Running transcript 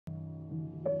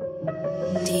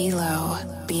D-Lo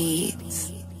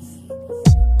Beats.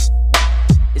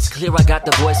 It's clear I got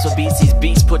the voice for beats. These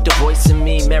beats put the voice in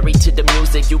me. Married to the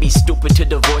music, you be stupid to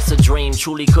divorce a dream.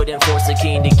 Truly couldn't force a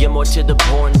king to get more to the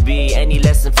born be. Any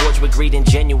lesson forged with greed and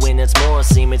genuine, it's moral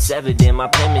seem. It's evident my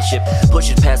penmanship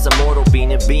pushes past a mortal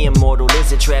being. And being mortal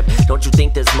is a trap. Don't you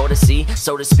think there's more to see,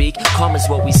 so to speak? Karma's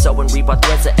what we sow and reap. Our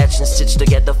threads are etched and stitched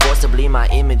together forcibly. My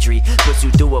imagery puts you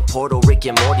through a portal. Rick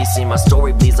and Morty see my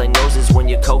story bleeds like noses when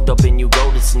you're coked up and you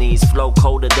go to sneeze. Flow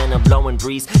colder than a blowing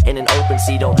breeze in an open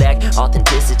sea. Don't lack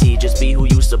authenticity, just be who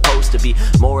you supposed to be.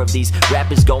 More of these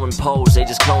rappers going pose, they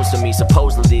just clones to me.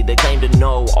 Supposedly they claim to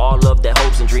know all of their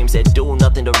hopes and dreams that do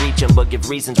nothing to reach them, but give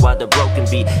reasons why they're broken.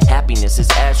 Be happiness is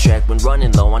abstract when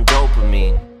running low on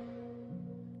dopamine.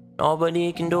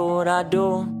 Nobody can do what I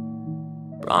do.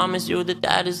 Promise you that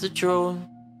that is the truth.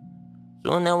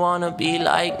 Soon they wanna be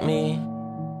like me.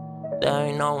 There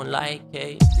ain't no one like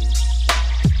KZ.